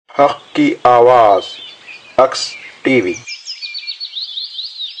की आवाज अक्स TV,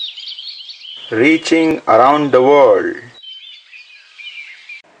 reaching around the world.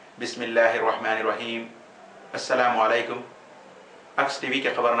 बिस्मिल्लाहिर्रहमानिर्रहीम। अस्सलामु अलैकुम। अक्स टीवी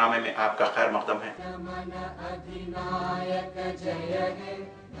के खबरनामे में आपका खैर मकदम है। अधिनायक जय हे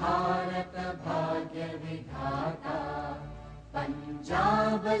भारत भाग्य विधाता,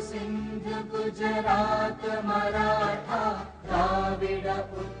 पंजाब सिंध गुजरात मराठा द्राविड़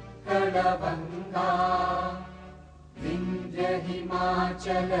उत्कल गंगा, विंध्य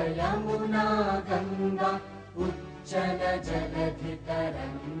हिमाचल यमुना गंगा उच्चल जलधि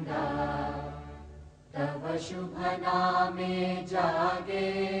तरंगा, तव शुभ नामे जागे,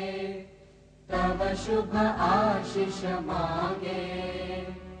 तव शुभ आशीष मांगे,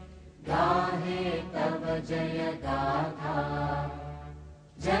 गाहे तव जय गाथा।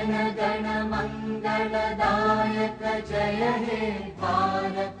 जन गण मंगलदायक जय हे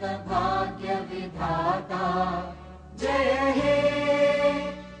भारत भाग्य विधाता, जय हे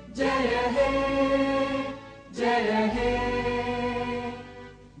जय हे जय हे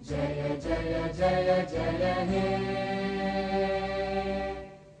जय जय जय जय हे।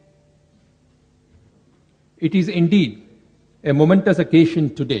 It is indeed a momentous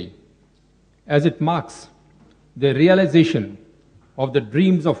occasion today, as it marks the realization of the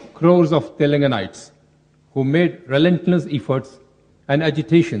dreams of crores of Telanganites who made relentless efforts and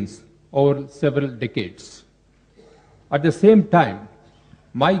agitations over several decades. At the same time,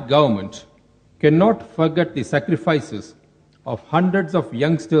 my government cannot forget the sacrifices of hundreds of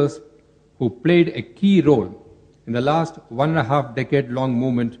youngsters who played a key role in the last 1.5 decade-long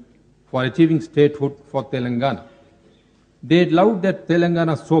movement for achieving statehood for Telangana. They loved their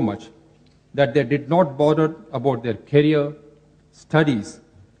Telangana so much that they did not bother about their career, studies,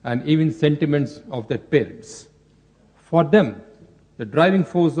 and even sentiments of their parents. For them, the driving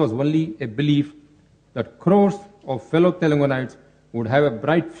force was only a belief that crores of fellow Telanganites would have a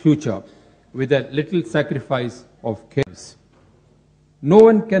bright future with a little sacrifice of cares. No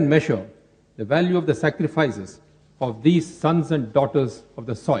one can measure the value of the sacrifices of these sons and daughters of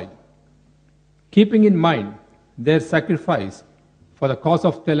the soil. Keeping in mind their sacrifice for the cause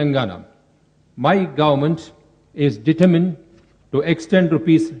of Telangana, my government is determined to extend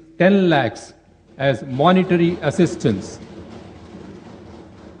rupees 10 lakhs as monetary assistance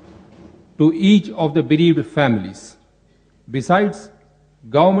to each of the bereaved families. Besides,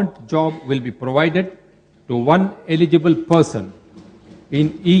 government job will be provided to one eligible person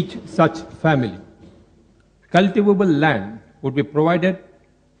in each such family. Cultivable land would be provided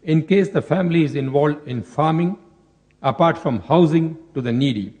in case the family is involved in farming, apart from housing to the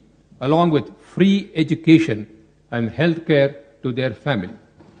needy, along with free education and health care to their family.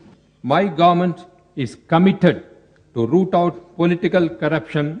 My government is committed to root out political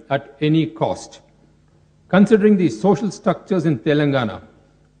corruption at any cost. Considering the social structures in Telangana,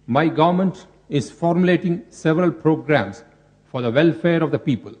 my government is formulating several programs for the welfare of the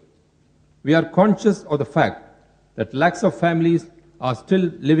people. We are conscious of the fact that lakhs of families are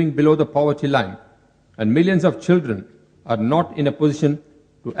still living below the poverty line, and millions of children are not in a position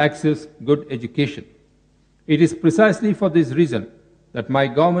to access good education. It is precisely for this reason that my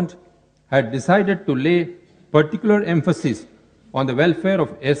government had decided to lay particular emphasis on the welfare of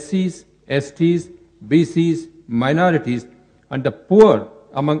SCs, STs, BCs, minorities, and the poor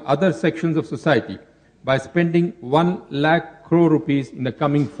among other sections of society by spending 1 lakh crore rupees in the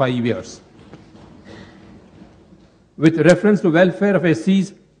coming 5 years. With reference to welfare of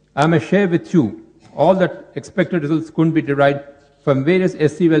SCs, I may share with you all that expected results couldn't be derived from various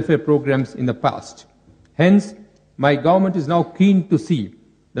SC welfare programs in the past. Hence, my government is now keen to see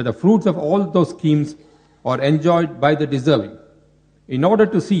that the fruits of all those schemes are enjoyed by the deserving. In order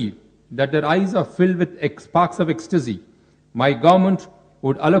to see that their eyes are filled with sparks of ecstasy, my government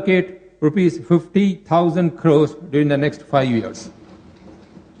would allocate rupees 50,000 crores during the next 5 years.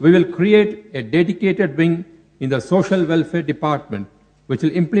 We will create a dedicated wing in the Social Welfare Department which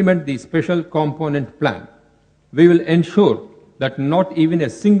will implement the special component plan. We will ensure that not even a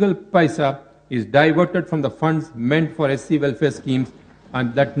single paisa is diverted from the funds meant for SC welfare schemes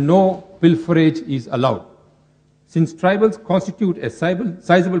and that no pilferage is allowed. Since tribals constitute a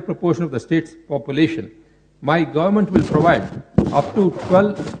sizable proportion of the state's population, my government will provide up to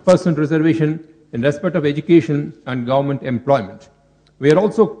 12% reservation in respect of education and government employment. We are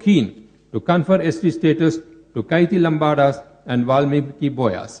also keen to confer ST status to Kaiti Lambadas and Valmiki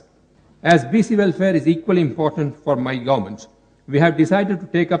Boyas. As BC welfare is equally important for my government, we have decided to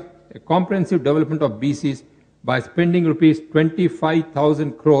take up a comprehensive development of BCs by spending rupees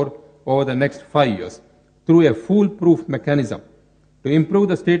 25,000 crore over the next 5 years through a foolproof mechanism. To improve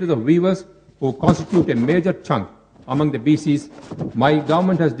the status of weavers who constitute a major chunk among the BCs, my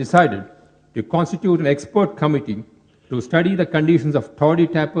government has decided to constitute an expert committee to study the conditions of toddy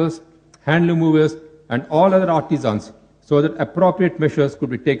tappers, handloom movers, and all other artisans so that appropriate measures could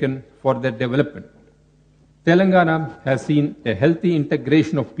be taken for their development. Telangana has seen a healthy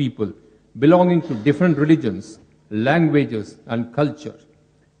integration of people belonging to different religions, languages, and cultures.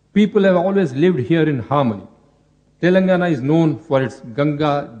 People have always lived here in harmony. Telangana is known for its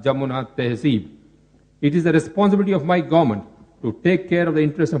Ganga Jamuna Tehzeeb. It is the responsibility of my government to take care of the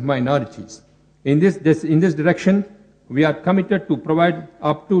interests of minorities. In this direction, we are committed to provide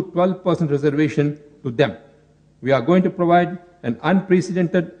up to 12% reservation to them. We are going to provide an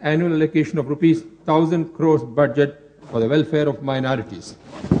unprecedented annual allocation of rupees 1,000 crores budget for the welfare of minorities.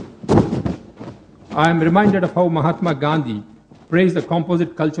 I am reminded of how Mahatma Gandhi praised the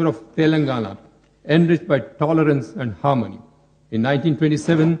composite culture of Telangana, enriched by tolerance and harmony. In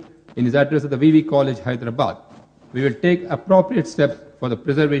 1927, in his address at the VV College, Hyderabad, we will take appropriate steps for the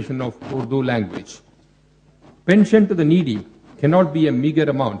preservation of Urdu language. Pension to the needy cannot be a meager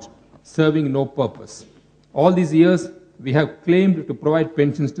amount, serving no purpose. All these years, we have claimed to provide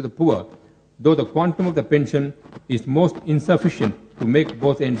pensions to the poor, though the quantum of the pension is most insufficient to make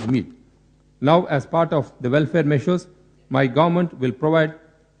both ends meet. Now, as part of the welfare measures, my government will provide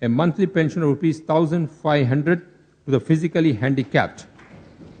a monthly pension of rupees 1,500 to the physically handicapped.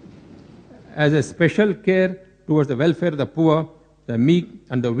 As a special care towards the welfare of the poor, the meek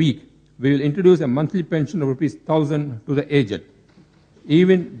and the weak, we will introduce a monthly pension of rupees 1,000 to the aged.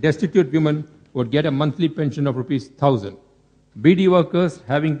 Even destitute women would get a monthly pension of rupees 1,000. BD workers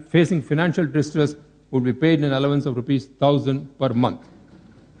facing financial distress would be paid an allowance of rupees 1,000 per month.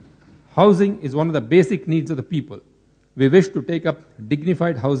 Housing is one of the basic needs of the people. We wish to take up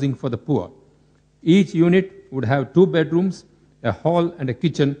dignified housing for the poor. Each unit would have 2 bedrooms, a hall and a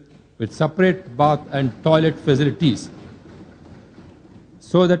kitchen with separate bath and toilet facilities,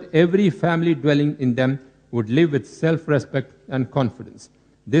 so that every family dwelling in them would live with self-respect and confidence.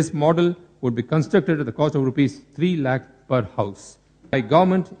 This model would be constructed at the cost of rupees 3 lakh per house. My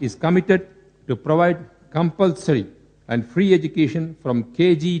government is committed to provide compulsory and free education from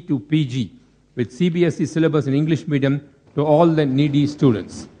KG to PG with CBSE syllabus in English medium to all the needy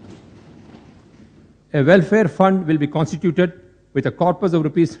students. A welfare fund will be constituted with a corpus of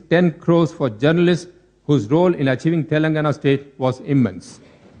rupees 10 crores for journalists whose role in achieving Telangana state was immense.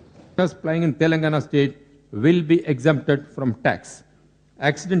 Workers plying in Telangana state will be exempted from tax.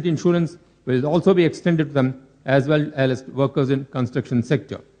 Accident insurance will also be extended to them as well as workers in construction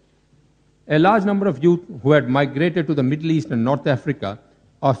sector. A large number of youth who had migrated to the Middle East and North Africa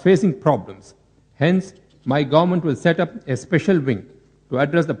are facing problems. Hence, my government will set up a special wing to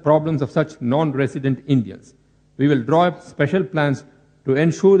address the problems of such non-resident Indians. We will draw up special plans to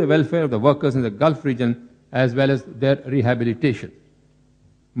ensure the welfare of the workers in the Gulf region as well as their rehabilitation.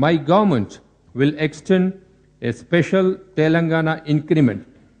 My government will extend a special Telangana increment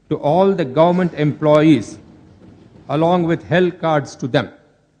to all the government employees along with health cards to them.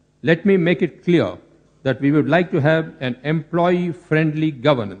 Let me make it clear that we would like to have an employee-friendly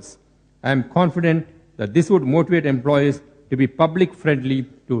governance. I am confident that this would motivate employees to be public-friendly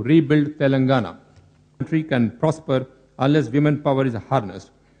to rebuild Telangana. The country can prosper unless women power is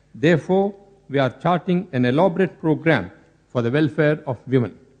harnessed. Therefore, we are charting an elaborate program for the welfare of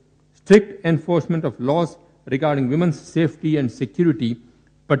women. Strict enforcement of laws regarding women's safety and security,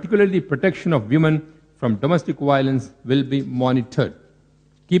 particularly protection of women from domestic violence, will be monitored.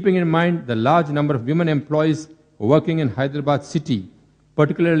 Keeping in mind the large number of women employees working in Hyderabad city,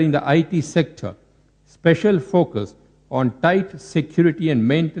 particularly in the IT sector, special focus on tight security and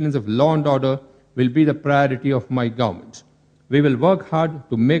maintenance of law and order will be the priority of my government. We will work hard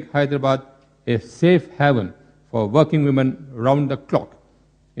to make Hyderabad a safe haven for working women round the clock.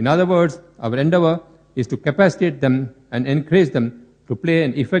 In other words, our endeavor is to capacitate them and encourage them to play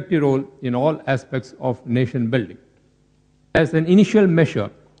an effective role in all aspects of nation building. As an initial measure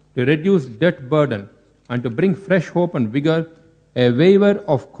to reduce debt burden and to bring fresh hope and vigor, a waiver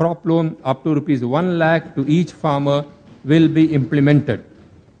of crop loan up to rupees 1 lakh to each farmer will be implemented.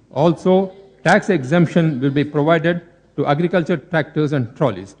 Also, tax exemption will be provided to agriculture tractors and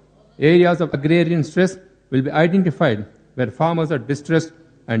trolleys. Areas of agrarian stress will be identified where farmers are distressed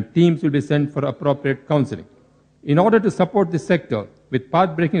and teams will be sent for appropriate counseling. In order to support this sector with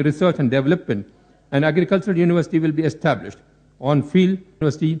path-breaking research and development, an agricultural university will be established. On-field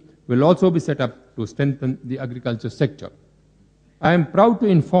university will also be set up to strengthen the agriculture sector. I am proud to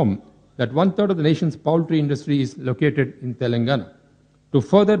inform that 1/3 of the nation's poultry industry is located in Telangana. To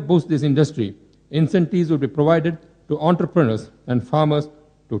further boost this industry, incentives will be provided to entrepreneurs and farmers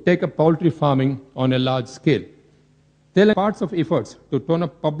to take up poultry farming on a large scale. Telangana parts of efforts to tone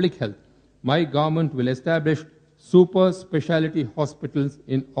up public health, my government will establish super specialty hospitals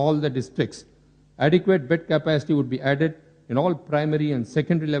in all the districts. Adequate bed capacity would be added in all primary and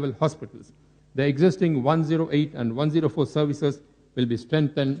secondary level hospitals. The existing 108 and 104 services will be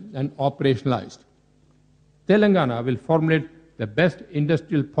strengthened and operationalized. Telangana will formulate the best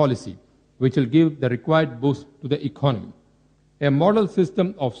industrial policy which will give the required boost to the economy. A model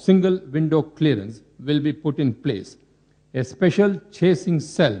system of single window clearance will be put in place. A special chasing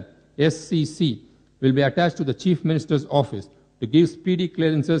cell, SCC, will be attached to the Chief Minister's office to give speedy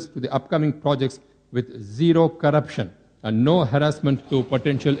clearances to the upcoming projects with zero corruption and no harassment to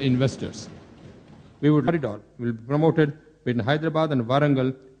potential investors. Corridor will be promoted between Hyderabad and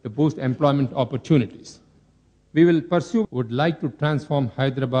Warangal to boost employment opportunities. Would like to transform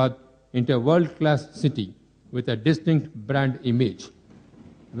Hyderabad into a world-class city with a distinct brand image.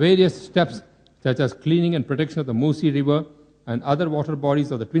 Various steps such as cleaning and protection of the Musi River and other water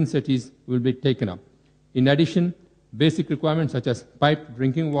bodies of the Twin Cities will be taken up. In addition, basic requirements such as piped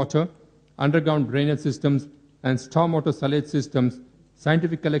drinking water, underground drainage systems, and stormwater sewage systems,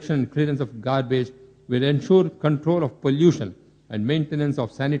 scientific collection and clearance of garbage will ensure control of pollution and maintenance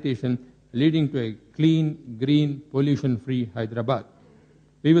of sanitation, leading to a clean, green, pollution-free Hyderabad.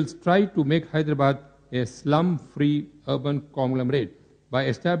 We will strive to make Hyderabad a slum-free urban conglomerate by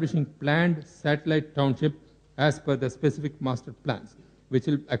establishing planned satellite township as per the specific master plans, which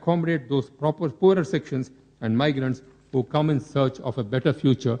will accommodate those poorer sections and migrants who come in search of a better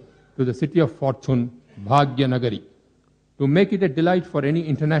future to the city of fortune, Bhagya Nagari. To make it a delight for any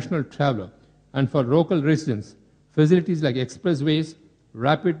international traveler and for local residents, facilities like expressways,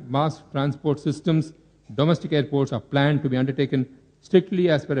 rapid mass transport systems, domestic airports are planned to be undertaken strictly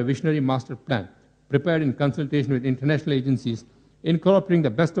as per a visionary master plan, prepared in consultation with international agencies, incorporating the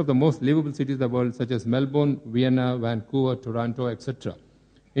best of the most livable cities of the world, such as Melbourne, Vienna, Vancouver, Toronto, etc.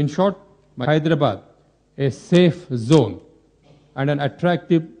 In short, Hyderabad, a safe zone and an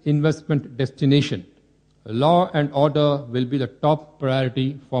attractive investment destination. Law and order will be the top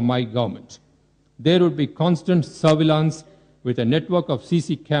priority for my government. There would be constant surveillance with a network of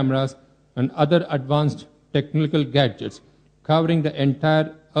CC cameras and other advanced technical gadgets covering the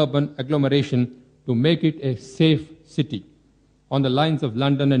entire urban agglomeration to make it a safe city on the lines of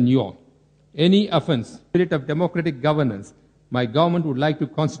London and New York. Any offense, spirit of democratic governance, my government would like to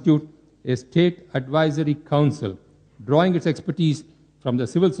constitute a state advisory council, drawing its expertise from the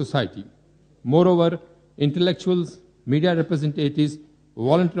civil society. Moreover, intellectuals, media representatives,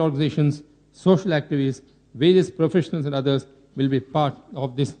 voluntary organizations, social activists, various professionals and others will be part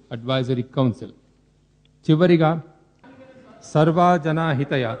of this advisory council. Chivariga, Sarva Jana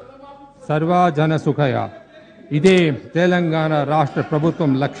Hitaya, Sarva Jana Sukhaya, Ide Telangana Rashtra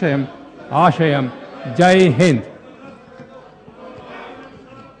Prabhutvam Lakshayam, Ashayam, Jai Hind.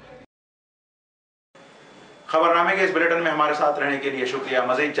 खबरनामे के इस bulletin में हमारे साथ रहने के लिए शुक्रिया।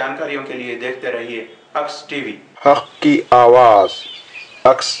 मज़ीद जानकारियों के लिए देखते रहिए अक्स टीवी, हक की आवाज,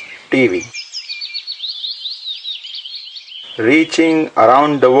 अक्स TV, reaching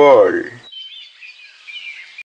around the world.